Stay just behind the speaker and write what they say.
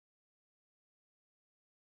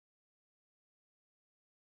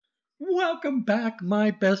Welcome back, my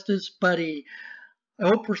bestest buddy. I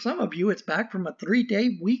hope for some of you it's back from a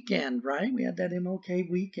 3-day weekend, right? We had that MLK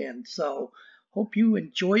weekend. So hope you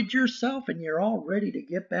enjoyed yourself and you're all ready to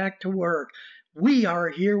get back to work. We are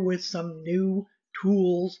here with some new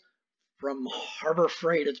tools from Harbor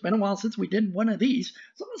Freight. It's been a while since we did one of these.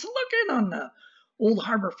 So let's look in on the old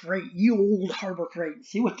Harbor Freight, old Harbor Freight, and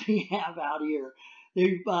see what they have out here.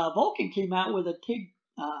 The Vulcan came out with a TIG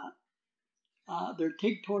their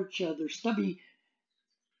TIG torch, their stubby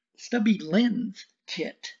lens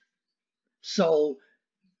kit. So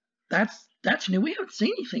that's new. We haven't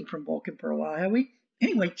seen anything from Vulcan for a while, have we?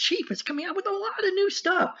 Anyway, Chief is coming out with a lot of new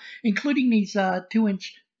stuff, including these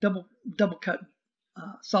 2-inch double cut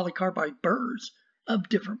solid carbide burrs of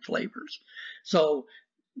different flavors. So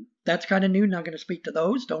that's kind of new. Not going to speak to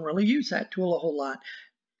those. Don't really use that tool a whole lot.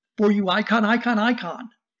 For you icon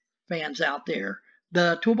fans out there,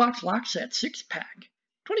 the ToolBox lock set 6-pack,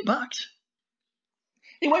 $20.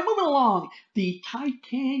 Anyway, moving along, the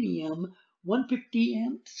titanium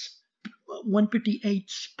 158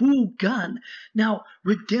 spool gun. Now,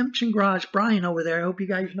 Redemption Garage, Brian over there, I hope you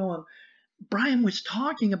guys know him. Brian was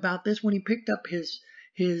talking about this when he picked up his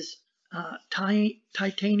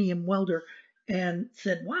titanium welder and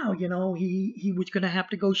said, wow, you know, he was going to have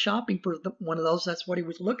to go shopping for one of those. That's what he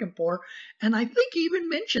was looking for. And I think he even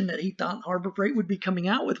mentioned that he thought Harbor Freight would be coming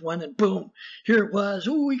out with one, and boom, here it was.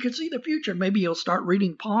 Oh, we could see the future. Maybe he'll start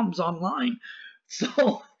reading palms online.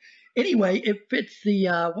 So anyway, it fits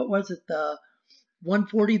the, what was it, the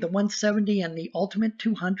 140, the 170, and the Ultimate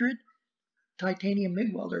 200 titanium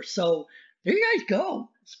MIG welder. So there you guys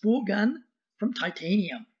go. Spool gun from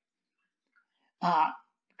titanium.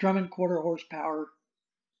 Drummond 1/4 horsepower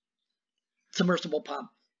submersible pump.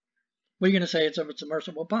 What are you going to say? It's a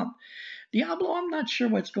submersible pump. DIABLO, I'm not sure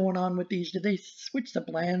what's going on with these. Did they switch the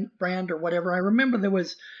brand or whatever? I remember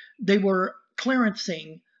they were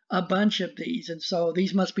clearancing a bunch of these, and so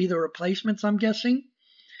these must be the replacements, I'm guessing.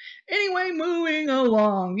 Anyway, moving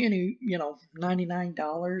along.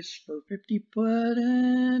 $99 for 50 foot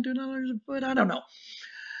and $2 a foot. I don't know.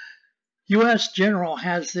 U.S. General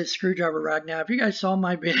has this screwdriver rack. Now, if you guys saw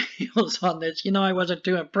my videos on this, you know I wasn't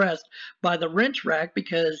too impressed by the wrench rack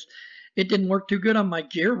because it didn't work too good on my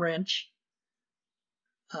gear wrench,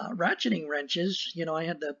 ratcheting wrenches. You know, I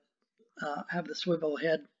had to have the swivel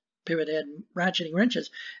head, pivot head ratcheting wrenches,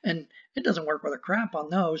 and it doesn't work with a crap on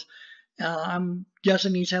those. I'm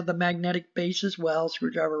guessing these have the magnetic base as well,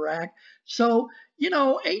 screwdriver rack. So, you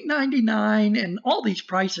know, $8.99, and all these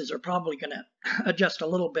prices are probably going to adjust a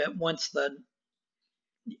little bit once the,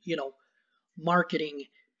 you know, marketing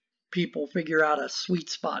people figure out a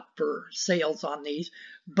sweet spot for sales on these.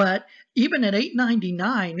 But even at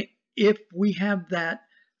 $8.99, if we have that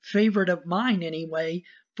favorite of mine anyway,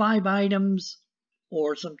 5 items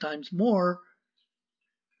or sometimes more,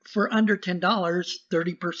 for under $10,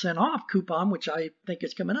 30% off coupon, which I think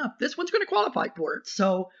is coming up. This one's going to qualify for it.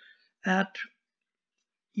 So at,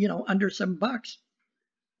 you know, under $7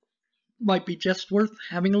 might be just worth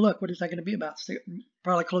having a look. What is that going to be about?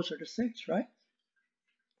 Probably closer to 6, right?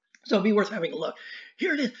 So it'd be worth having a look.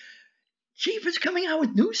 Here it is. Chief is coming out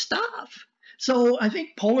with new stuff. So I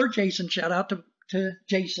think Polar Jason, shout out to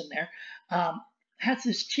Jason there, has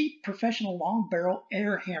this cheap professional long barrel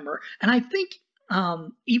air hammer. And I think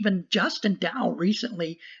even Justin Dow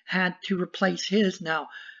recently had to replace his. Now,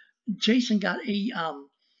 Jason got a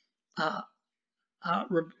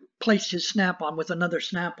replaced his snap-on with another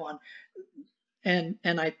snap-on, and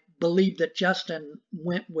I believe that Justin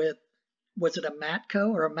went with, was it a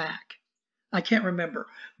Matco or a Mac? I can't remember,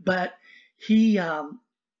 but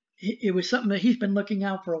it was something that he's been looking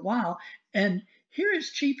out for a while. And here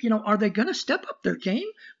is Chief. You know, are they going to step up their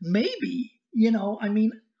game? Maybe. You know, I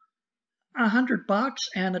mean, $100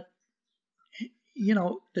 and you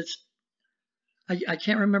know, I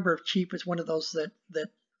can't remember if Chief is one of those that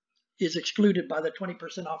is excluded by the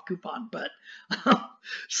 20% off coupon, but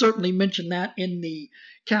certainly mention that in the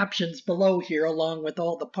captions below here, along with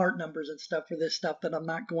all the part numbers and stuff for this stuff that I'm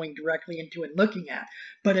not going directly into and looking at,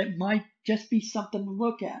 but it might just be something to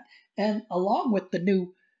look at. And along with the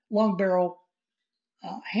new long barrel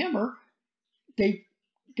hammer, they've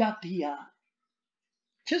got the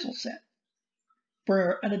chisel set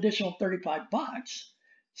for an additional $35.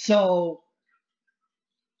 So,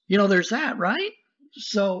 you know, there's that, right?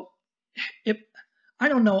 So, I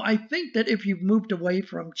don't know. I think that if you've moved away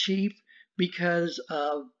from Chief because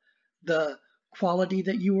of the quality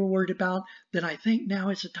that you were worried about, then I think now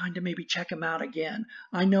is the time to maybe check them out again.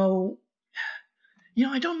 I know, you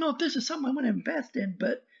know, I don't know if this is something I want to invest in,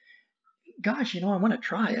 but gosh, you know, I want to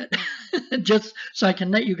try it just so I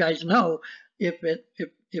can let you guys know if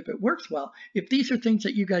if it works well. If these are things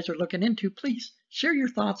that you guys are looking into, please share your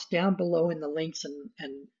thoughts down below in the links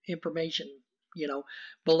and information,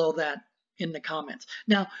 below that in the comments.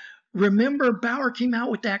 Now, remember Bauer came out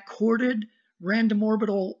with that corded random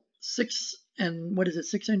orbital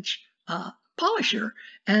 6-inch polisher,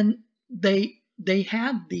 and they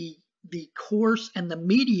had the coarse and the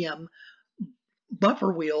medium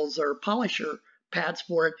buffer wheels or polisher pads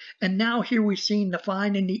for it, and now here we've seen the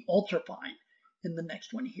fine and the ultra fine in the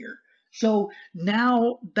next one here. So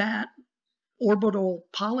now that orbital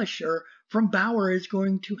polisher from Bauer is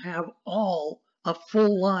going to have a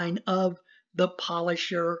full line of the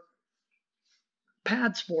polisher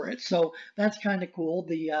pads for it. So that's kind of cool.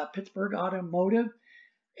 The Pittsburgh Automotive,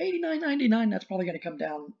 $89.99. That's probably going to come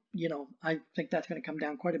down. I think that's going to come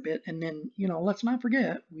down quite a bit. And then, let's not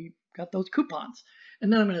forget, we got those coupons.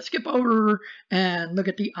 And then I'm going to skip over and look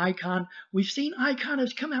at the Icon. We've seen Icon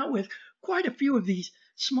has come out with quite a few of these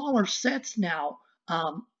smaller sets now.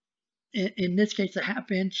 In this case, a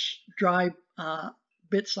 1/2-inch dry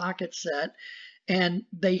bit socket set. And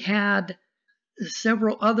they had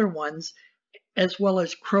several other ones, as well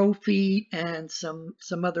as crow feet and some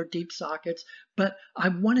other deep sockets. But I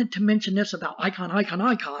wanted to mention this about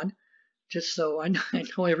Icon, just so I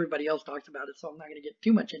know everybody else talks about it, so I'm not going to get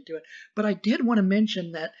too much into it. But I did want to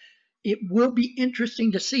mention that it will be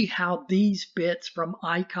interesting to see how these bits from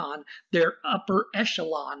Icon, their upper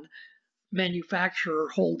echelon manufacturer,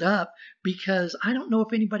 hold up, because I don't know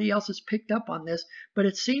if anybody else has picked up on this, but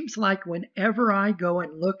it seems like whenever I go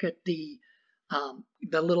and look at the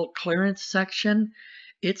little clearance section,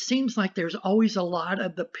 it seems like there's always a lot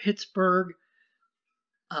of the Pittsburgh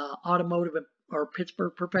Automotive or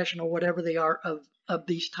Pittsburgh Professional, whatever they are, of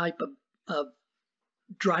these type of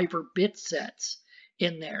driver bit sets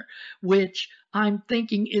in there, which I'm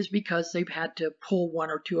thinking is because they've had to pull one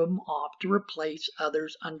or two of them off to replace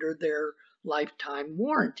others under their lifetime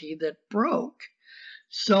warranty that broke.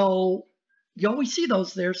 So you always see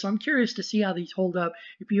those there, so I'm curious to see how these hold up.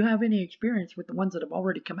 If you have any experience with the ones that have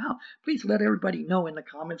already come out, please let everybody know in the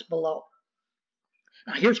comments below.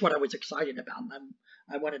 Now, here's what I was excited about, and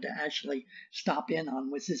I wanted to actually stop in on,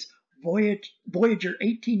 was this Voyager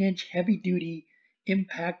 18-inch heavy-duty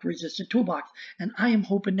impact-resistant toolbox, and I am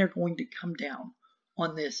hoping they're going to come down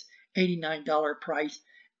on this $89 price,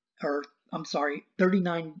 or I'm sorry,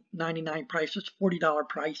 $39.99 price. It's $40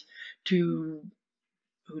 price to,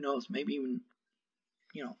 who knows, maybe even,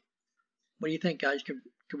 what do you think, guys?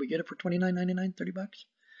 Could we get it for $29.99, 30 bucks?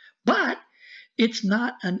 But it's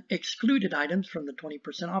not an excluded items from the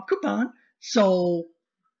 20% off coupon, so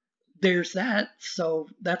there's that. So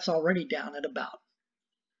that's already down at about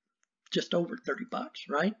just over 30 bucks,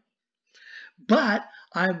 right? But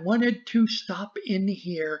I wanted to stop in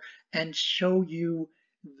here and show you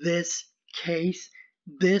this case.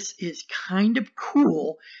 This is kind of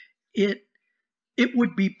cool. It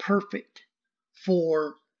would be perfect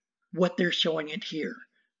for what they're showing it here,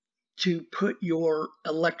 to put your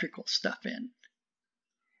electrical stuff in.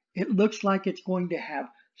 It looks like it's going to have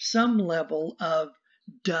some level of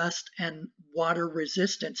dust and water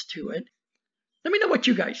resistance to it. Let me know what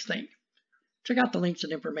you guys think. Check out the links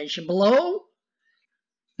and information below.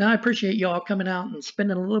 Now, I appreciate you all coming out and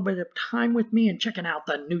spending a little bit of time with me and checking out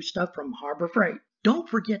the new stuff from Harbor Freight. Don't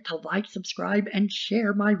forget to like, subscribe, and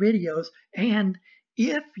share my videos. And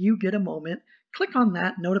if you get a moment, click on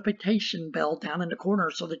that notification bell down in the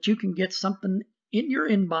corner so that you can get something in your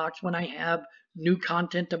inbox when I have new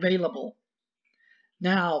content available.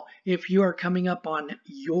 Now, if you are coming up on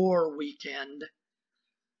your weekend,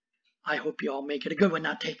 I hope you all make it a good one.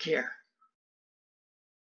 Now, take care.